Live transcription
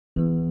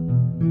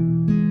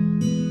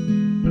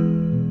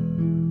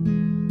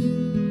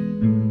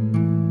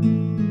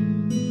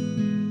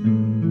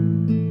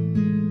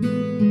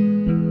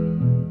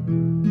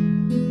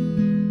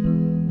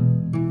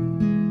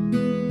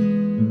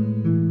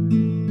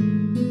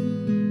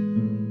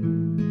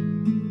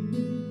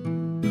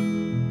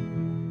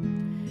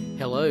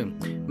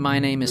My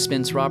name is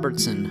Spence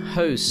Robertson,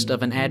 host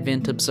of An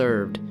Advent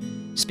Observed,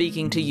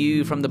 speaking to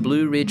you from the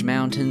Blue Ridge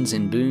Mountains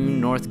in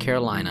Boone, North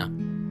Carolina.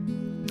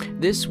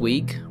 This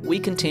week, we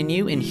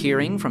continue in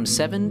hearing from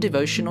 7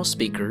 devotional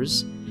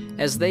speakers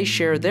as they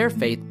share their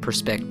faith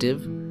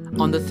perspective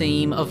on the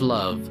theme of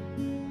love.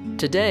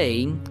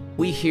 Today,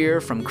 we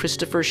hear from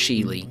Christopher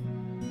Sheely.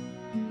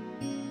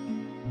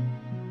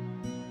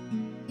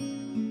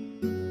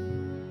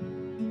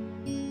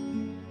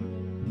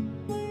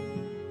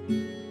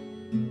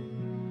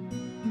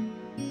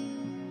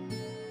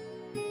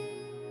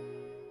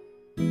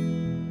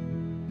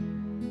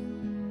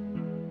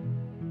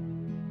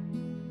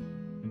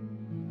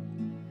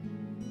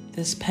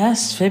 This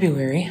past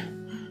February,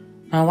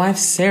 my wife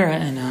Sarah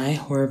and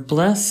I were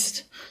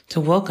blessed to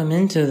welcome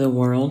into the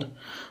world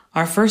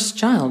our first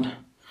child,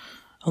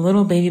 a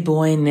little baby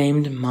boy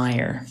named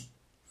Meyer.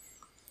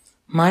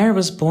 Meyer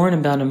was born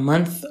about a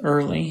month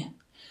early,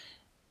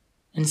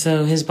 and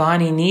so his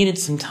body needed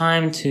some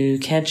time to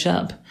catch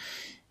up.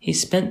 He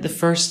spent the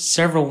first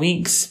several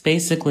weeks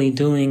basically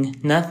doing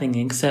nothing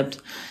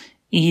except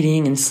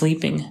eating and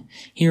sleeping.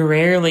 He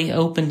rarely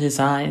opened his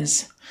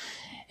eyes.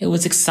 It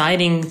was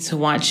exciting to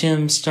watch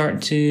him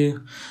start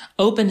to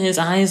open his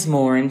eyes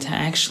more and to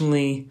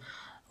actually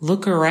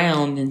look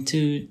around and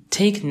to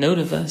take note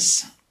of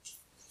us.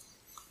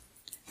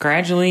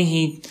 Gradually,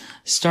 he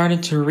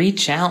started to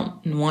reach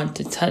out and want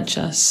to touch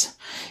us.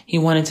 He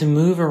wanted to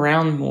move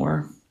around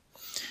more.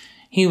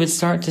 He would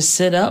start to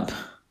sit up.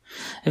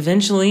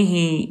 Eventually,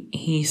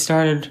 he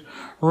started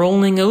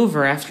rolling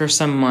over after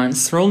some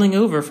months, rolling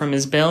over from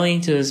his belly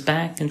to his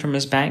back and from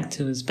his back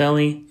to his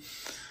belly.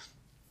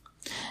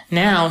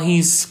 Now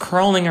he's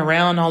crawling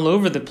around all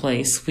over the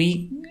place.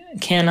 We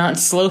cannot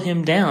slow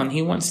him down.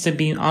 He wants to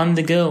be on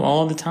the go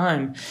all the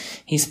time.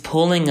 He's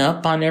pulling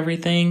up on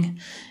everything.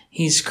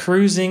 He's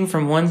cruising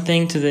from one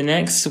thing to the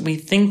next. We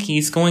think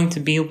he's going to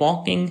be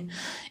walking,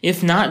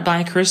 if not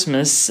by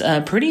Christmas,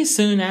 pretty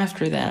soon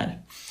after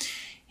that.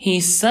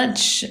 He's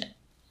such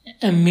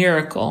a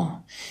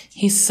miracle.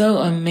 He's so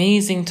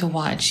amazing to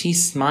watch. He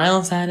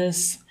smiles at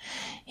us.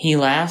 He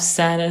laughs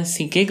at us.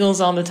 He giggles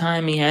all the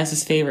time. He has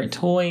his favorite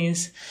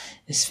toys,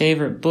 his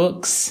favorite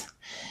books.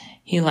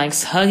 He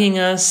likes hugging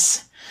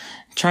us,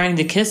 trying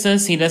to kiss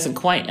us. He doesn't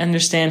quite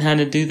understand how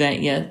to do that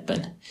yet,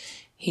 but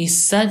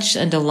he's such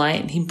a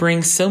delight. He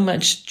brings so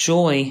much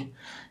joy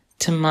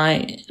to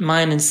mine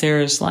and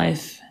Sarah's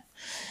life.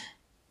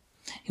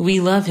 We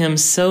love him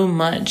so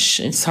much.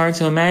 It's hard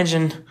to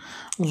imagine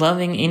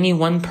loving any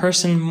one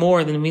person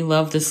more than we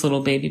love this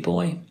little baby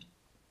boy.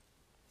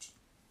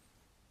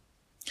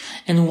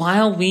 And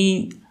while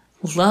we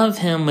love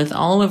him with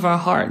all of our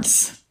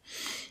hearts,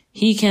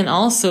 he can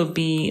also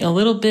be a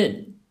little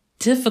bit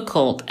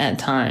difficult at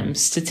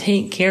times to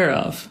take care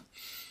of.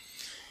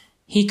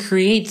 He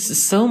creates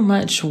so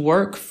much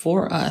work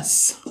for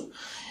us.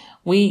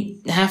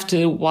 We have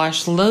to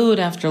wash load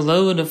after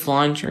load of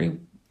laundry.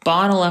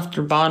 Bottle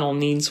after bottle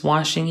needs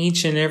washing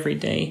each and every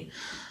day.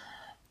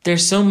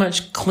 There's so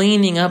much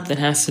cleaning up that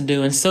has to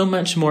do and so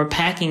much more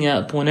packing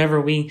up whenever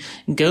we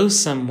go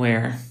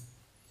somewhere.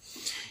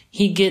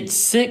 He gets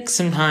sick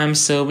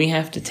sometimes, so we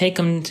have to take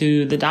him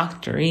to the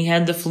doctor. He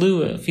had the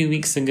flu a few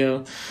weeks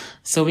ago,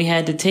 so we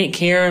had to take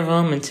care of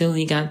him until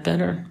he got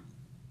better.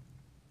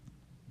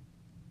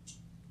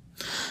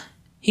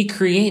 He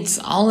creates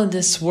all of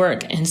this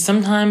work, and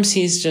sometimes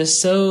he's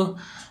just so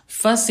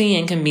fussy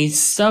and can be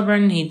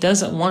stubborn. He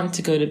doesn't want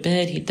to go to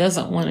bed. He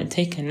doesn't want to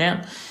take a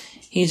nap.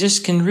 He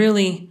just can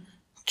really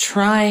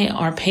try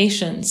our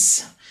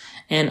patience,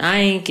 and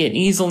I get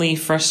easily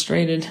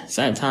frustrated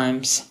at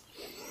times.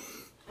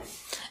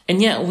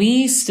 And yet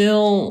we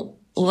still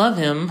love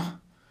him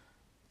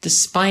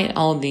despite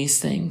all these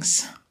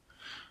things.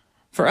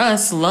 For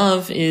us,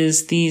 love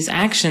is these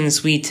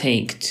actions we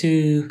take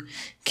to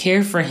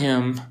care for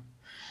him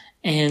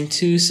and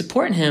to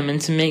support him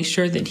and to make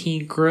sure that he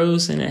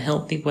grows in a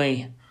healthy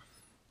way.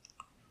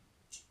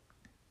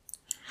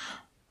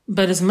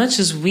 But as much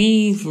as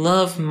we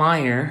love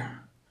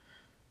Meyer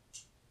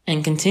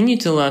and continue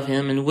to love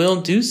him and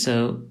will do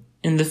so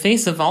in the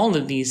face of all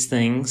of these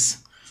things,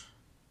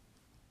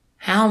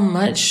 how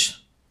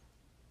much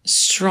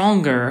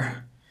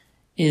stronger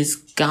is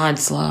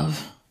God's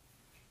love?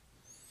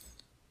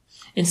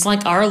 It's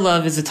like our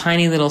love is a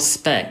tiny little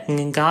speck,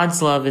 and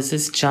God's love is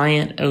this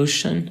giant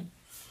ocean.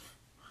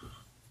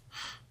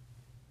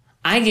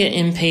 I get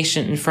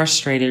impatient and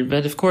frustrated,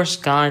 but of course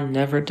God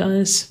never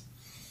does.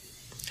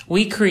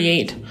 We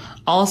create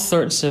all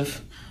sorts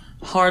of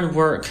hard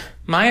work.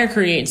 Meyer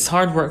creates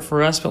hard work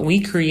for us, but we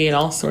create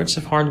all sorts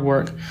of hard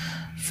work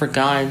for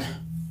God.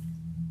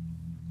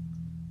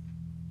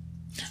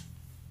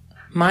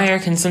 Meyer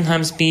can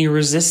sometimes be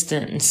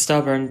resistant and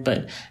stubborn,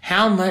 but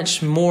how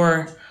much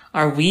more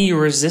are we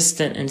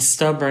resistant and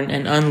stubborn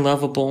and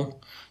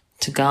unlovable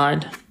to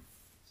God?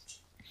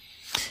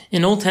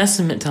 In Old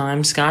Testament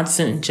times, God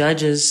sent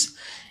judges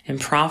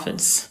and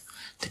prophets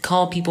to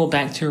call people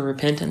back to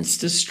repentance,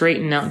 to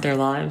straighten out their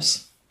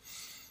lives,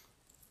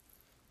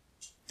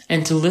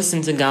 and to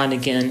listen to God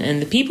again.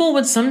 And the people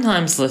would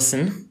sometimes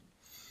listen,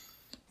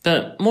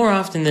 But more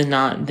often than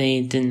not,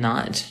 they did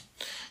not.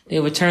 They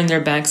would turn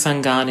their backs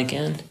on God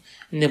again,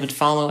 and they would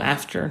follow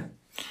after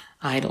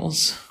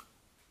idols.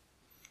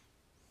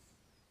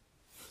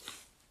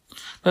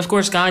 But of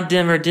course, God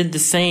never did the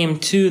same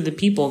to the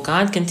people.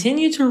 God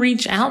continued to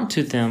reach out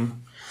to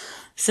them,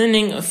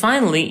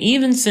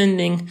 even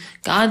sending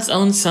God's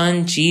own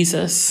Son,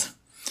 Jesus,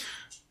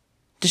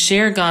 to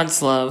share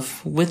God's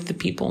love with the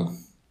people,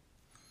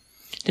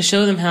 to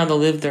show them how to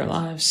live their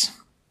lives,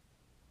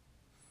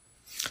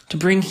 to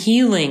bring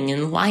healing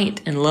and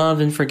light and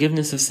love and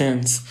forgiveness of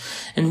sins.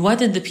 And what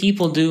did the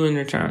people do in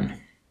return?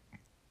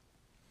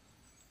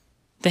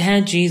 They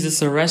had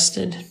Jesus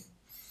arrested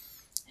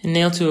and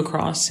nailed to a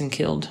cross and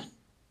killed.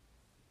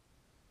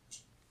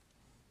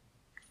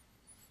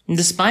 And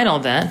despite all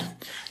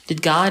that,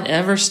 did God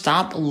ever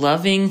stop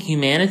loving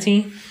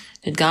humanity?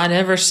 Did God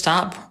ever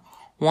stop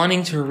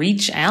wanting to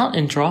reach out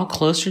and draw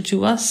closer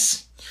to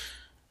us?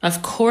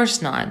 Of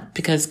course not,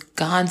 because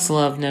God's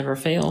love never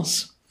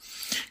fails.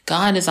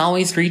 God is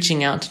always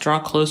reaching out to draw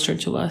closer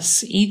to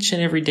us each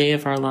and every day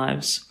of our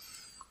lives.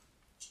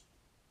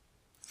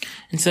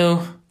 And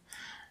so,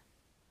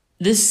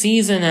 this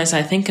season, as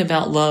I think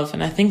about love,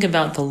 and I think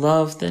about the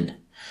love that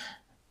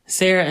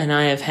Sarah and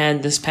I have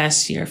had this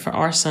past year for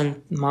our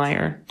son,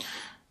 Meyer,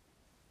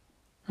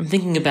 I'm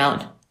thinking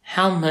about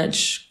how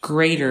much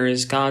greater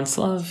is God's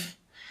love,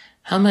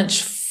 how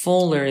much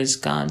fuller is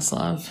God's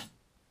love.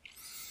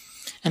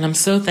 And I'm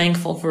so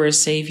thankful for a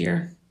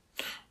Savior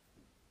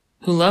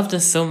who loved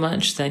us so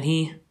much that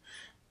he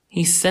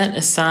set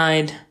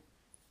aside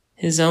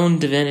his own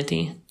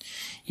divinity.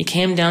 He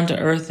came down to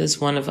earth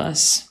as one of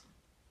us.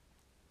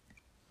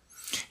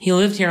 He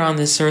lived here on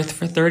this earth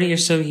for 30 or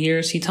so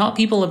years. He taught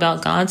people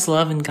about God's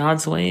love and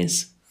God's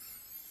ways.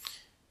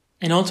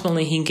 And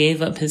ultimately, he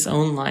gave up his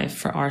own life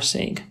for our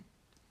sake.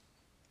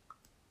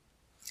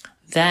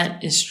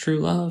 That is true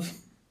love.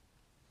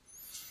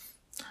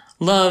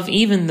 Love,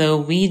 even though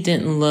we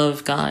didn't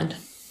love God.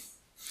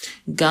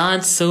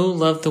 God so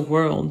loved the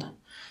world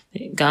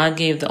that God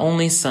gave the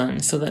only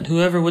Son so that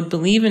whoever would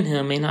believe in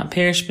him may not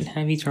perish but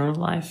have eternal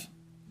life.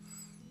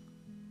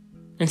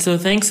 And so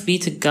thanks be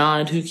to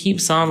God who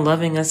keeps on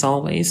loving us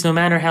always, no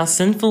matter how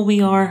sinful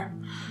we are,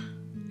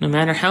 no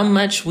matter how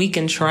much we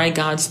can try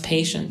God's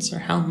patience or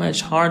how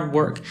much hard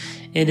work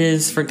it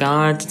is for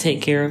God to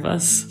take care of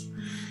us,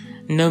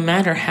 no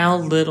matter how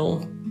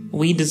little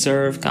we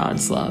deserve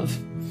God's love.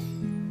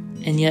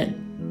 And yet,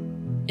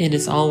 it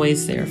is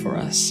always there for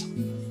us.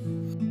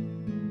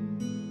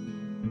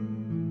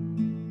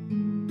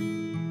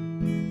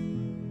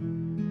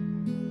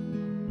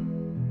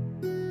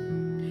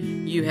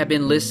 You have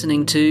been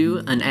listening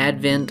to An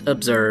Advent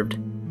Observed.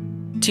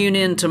 Tune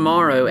in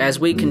tomorrow as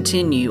we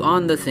continue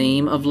on the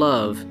theme of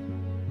love.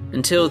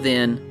 Until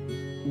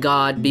then,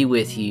 God be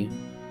with you.